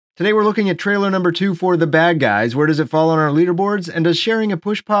Today we're looking at trailer number 2 for The Bad Guys. Where does it fall on our leaderboards? And does sharing a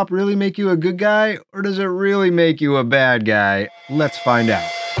push pop really make you a good guy? Or does it really make you a bad guy? Let's find out.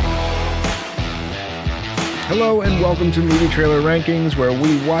 Hello and welcome to Movie Trailer Rankings, where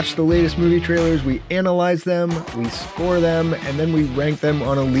we watch the latest movie trailers, we analyze them, we score them, and then we rank them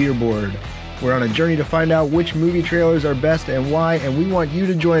on a leaderboard. We're on a journey to find out which movie trailers are best and why, and we want you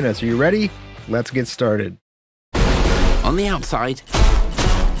to join us. Are you ready? Let's get started. On the outside,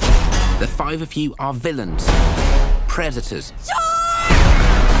 the 5 of you are villains, predators,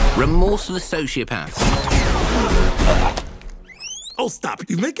 remorseless sociopaths. Oh, stop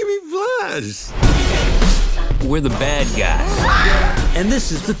it. You're making me blush. We're the bad guys. And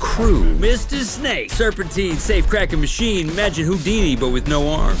this is the crew. Mr. Snake, Serpentine, Safecracker Machine, imagine Houdini but with no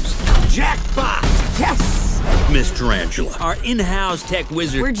arms. Jackpot! Yes! Miss Tarantula, our in-house tech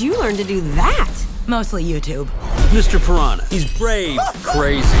wizard. Where'd you learn to do that? Mostly YouTube. Mr. Piranha, he's brave,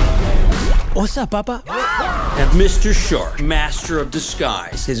 crazy. What's up, Papa? And Mr. Shark, master of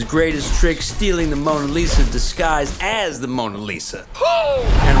disguise. His greatest trick, stealing the Mona Lisa disguised as the Mona Lisa.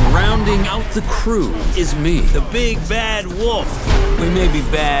 And rounding out the crew is me, the big bad wolf. We may be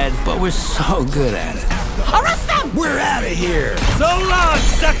bad, but we're so good at it. Arrest them! We're out of here. So long,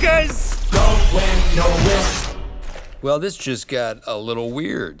 suckers! Don't win, no risk. Well, this just got a little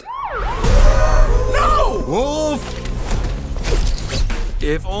weird. No! Wolf!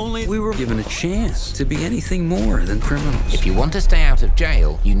 If only we were given a chance to be anything more than criminals. If you want to stay out of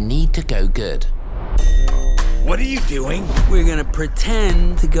jail, you need to go good. What are you doing? We're gonna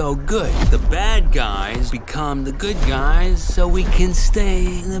pretend to go good. The bad guys become the good guys so we can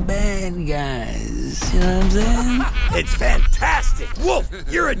stay the bad guys. You know what I'm saying? It's fantastic. Wolf,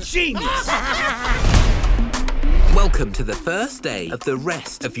 you're a genius. Welcome to the first day of the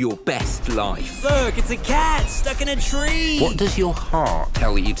rest of your best life. Look, it's a cat stuck in a tree. What does your heart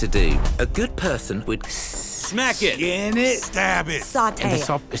tell you to do? A good person would Smack it. In it. Stab it. Saute and it.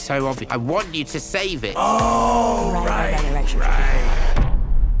 it's so obvious. I want you to save it. Oh, right.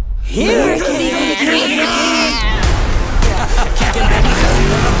 Here,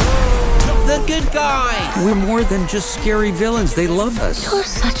 The good guy. We're more than just scary villains. They love us. You're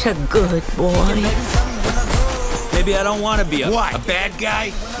such a good boy. Maybe I don't want to be a... What? A bad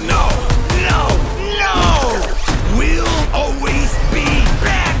guy? No. No. No. We'll always be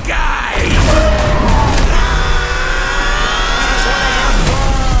bad guys.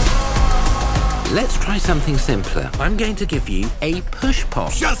 Let's try something simpler. I'm going to give you a push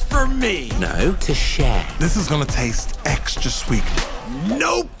pop. Just for me. No, to share. This is gonna taste extra sweet.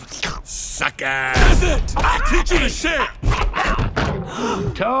 Nope. Sucker. That's it. I teach you to share.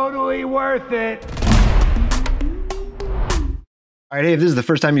 Totally worth it. All right, hey, if this is the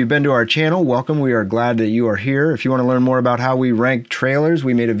first time you've been to our channel, welcome. We are glad that you are here. If you want to learn more about how we rank trailers,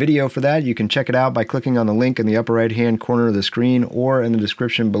 we made a video for that. You can check it out by clicking on the link in the upper right-hand corner of the screen or in the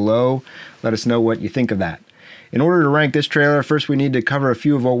description below. Let us know what you think of that. In order to rank this trailer, first we need to cover a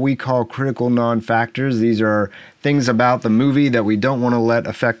few of what we call critical non-factors. These are things about the movie that we don't want to let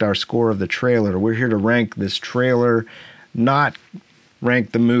affect our score of the trailer. We're here to rank this trailer, not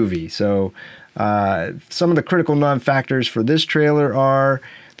rank the movie. So some of the critical non-factors for this trailer are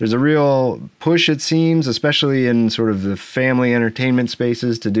there's a real push, it seems, especially in sort of the family entertainment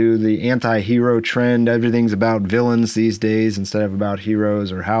spaces, to do the anti-hero trend. Everything's about villains these days instead of about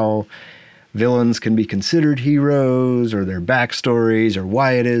heroes, or how villains can be considered heroes, or their backstories, or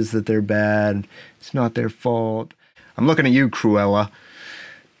why it is that they're bad. It's not their fault. I'm looking at you, Cruella.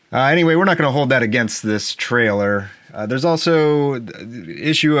 Anyway, we're not going to hold that against this trailer. There's also the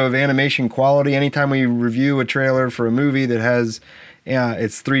issue of animation quality. Anytime we review a trailer for a movie that has,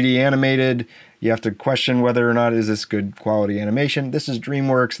 it's 3D animated, you have to question whether or not is this good quality animation. This is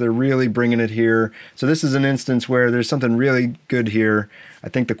DreamWorks. They're really bringing it here. So this is an instance where there's something really good here. I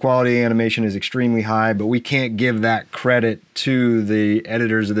think the quality animation is extremely high, but we can't give that credit to the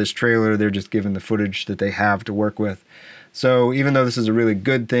editors of this trailer. They're just given the footage that they have to work with. So even though this is a really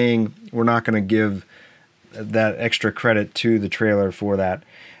good thing, we're not going to give that extra credit to the trailer for that.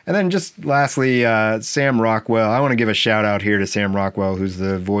 And then just lastly, Sam Rockwell. I want to give a shout out here to Sam Rockwell, who's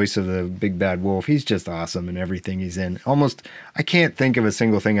the voice of the Big Bad Wolf. He's just awesome in everything he's in. Almost, I can't think of a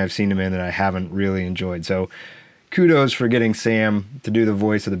single thing I've seen him in that I haven't really enjoyed. So kudos for getting Sam to do the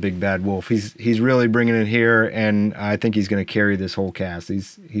voice of the Big Bad Wolf. He's really bringing it here, and I think he's going to carry this whole cast.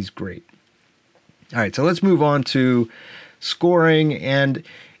 He's great. All right, so let's move on to scoring. And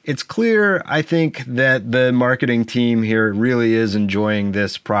it's clear, I think, that the marketing team here really is enjoying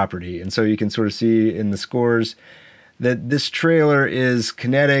this property. And so you can sort of see in the scores that this trailer is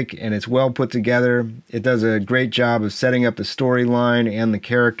kinetic and it's well put together. It does a great job of setting up the storyline and the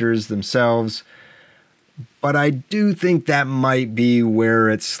characters themselves. But I do think that might be where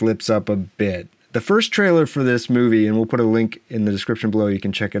it slips up a bit. The first trailer for this movie, and we'll put a link in the description below, you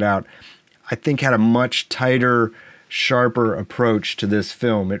can check it out, I think had a much tighter, sharper approach to this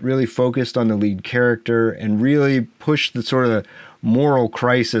film. It really focused on the lead character and really pushed the sort of moral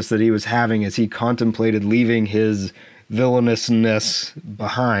crisis that he was having as he contemplated leaving his villainousness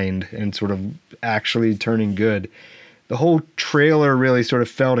behind and sort of actually turning good. The whole trailer really sort of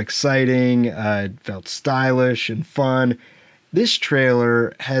felt exciting, it felt stylish and fun. This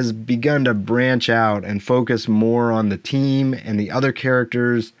trailer has begun to branch out and focus more on the team and the other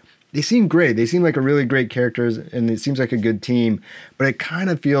characters. They seem great. They seem like a really great characters, and it seems like a good team, but it kind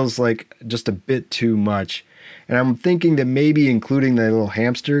of feels like just a bit too much. And I'm thinking that maybe including the little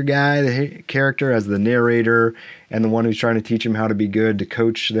hamster guy, the character, as the narrator and the one who's trying to teach him how to be good, to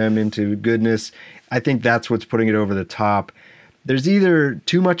coach them into goodness, I think that's what's putting it over the top. There's either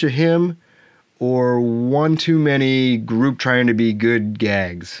too much of him or one too many group trying to be good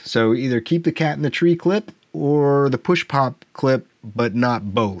gags. So either keep the cat in the tree clip or the push pop clip, but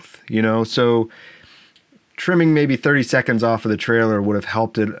not both, you know? So trimming maybe 30 seconds off of the trailer would have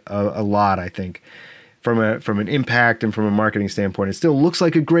helped it a lot, I think, from an impact and from a marketing standpoint. It still looks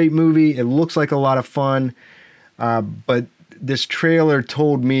like a great movie. It looks like a lot of fun. But this trailer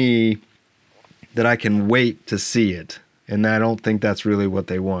told me that I can wait to see it. And I don't think that's really what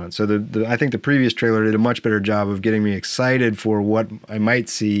they want. So I think the previous trailer did a much better job of getting me excited for what I might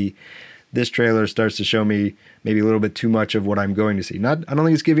see. This trailer starts to show me maybe a little bit too much of what I'm going to see. I don't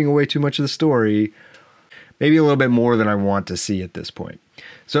think it's giving away too much of the story. Maybe a little bit more than I want to see at this point.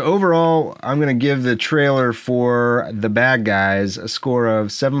 So overall, I'm going to give the trailer for The Bad Guys a score of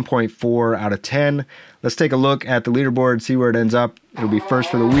 7.4 out of 10. Let's take a look at the leaderboard, see where it ends up. It'll be first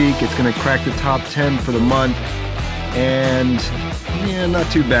for the week. It's going to crack the top 10 for the month. And yeah, not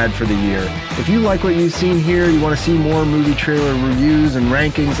too bad for the year. If you like what you've seen here, you want to see more movie trailer reviews and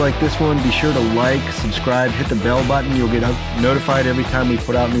rankings like this one, be sure to like, subscribe, hit the bell button. You'll get notified every time we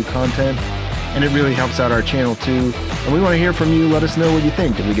put out new content. And it really helps out our channel too. And we want to hear from you. Let us know what you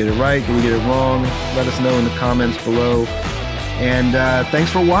think. Did we get it right? Did we get it wrong? Let us know in the comments below. And thanks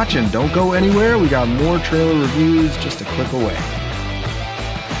for watching. Don't go anywhere. We got more trailer reviews just a click away.